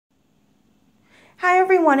Hi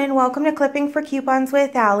everyone and welcome to Clipping for Coupons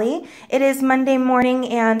with Allie. It is Monday morning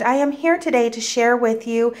and I am here today to share with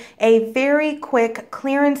you a very quick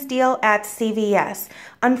clearance deal at CVS.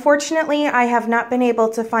 Unfortunately, I have not been able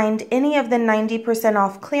to find any of the 90%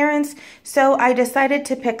 off clearance, so I decided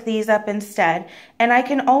to pick these up instead. And I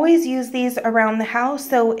can always use these around the house,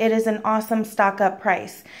 so it is an awesome stock up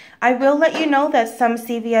price. I will let you know that some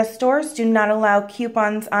CVS stores do not allow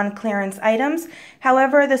coupons on clearance items.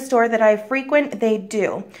 However, the store that I frequent, they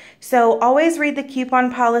do. So always read the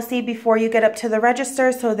coupon policy before you get up to the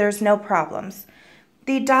register so there's no problems.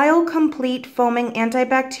 The Dial Complete Foaming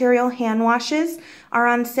Antibacterial Hand Washes are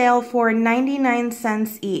on sale for 99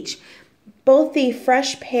 cents each. Both the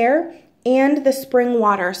Fresh Pear and the Spring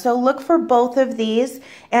Water. So look for both of these,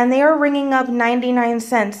 and they are ringing up 99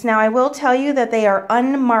 cents. Now I will tell you that they are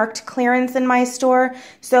unmarked clearance in my store,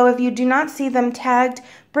 so if you do not see them tagged,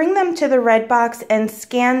 bring them to the red box and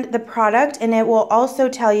scan the product, and it will also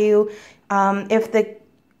tell you if the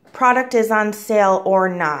product is on sale or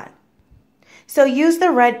not. So use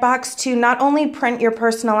the red box to not only print your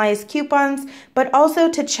personalized coupons, but also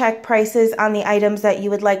to check prices on the items that you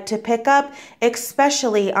would like to pick up,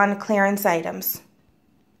 especially on clearance items.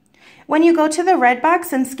 When you go to the red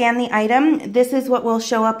box and scan the item, this is what will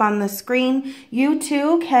show up on the screen. You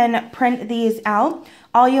too can print these out.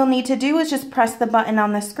 All you'll need to do is just press the button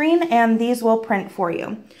on the screen and these will print for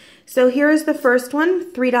you. So here is the first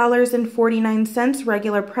one, $3.49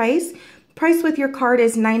 regular price. Price with your card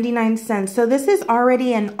is 99 cents. So this is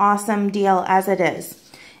already an awesome deal as it is.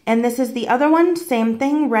 And this is the other one, same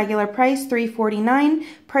thing, regular price, $3.49.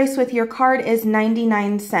 Price with your card is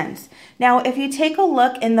 99 cents. Now, if you take a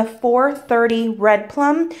look in the 430 Red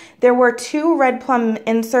Plum, there were 2 Red Plum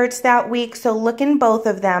inserts that week, so look in both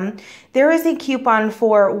of them. There is a coupon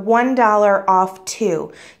for $1 off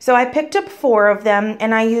 2. So I picked up 4 of them,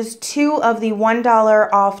 and I used 2 of the $1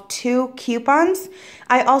 off 2 coupons.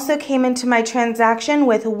 I also came into my transaction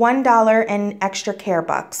with $1 in extra care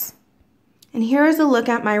bucks. And here is a look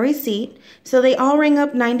at my receipt. So they all ring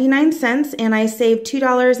up 99 cents and I saved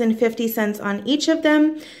 $2.50 on each of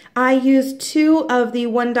them. I used 2 of the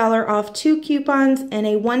 $1 off 2 coupons and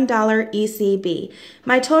a $1 ECB.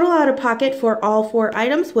 My total out of pocket for all 4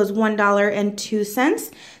 items was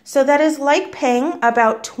 $1.02. So that is like paying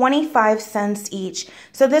about 25 cents each.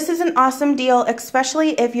 So this is an awesome deal,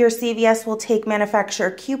 especially if your CVS will take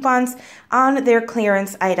manufacturer coupons on their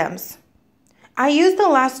clearance items. I used the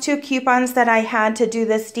last 2 coupons that I had to do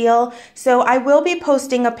this deal, so I will be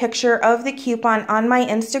posting a picture of the coupon on my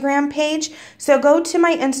Instagram page. So go to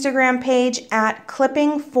my Instagram page at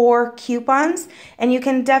Clipping for Coupons, and you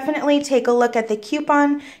can definitely take a look at the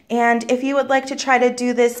coupon. And if you would like to try to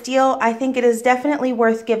do this deal, I think it is definitely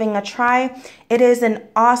worth giving a try. It is an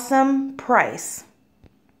awesome price.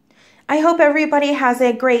 I hope everybody has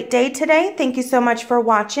a great day today. Thank you so much for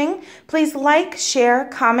watching. Please like, share,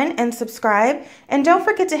 comment, and subscribe. And don't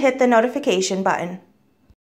forget to hit the notification button.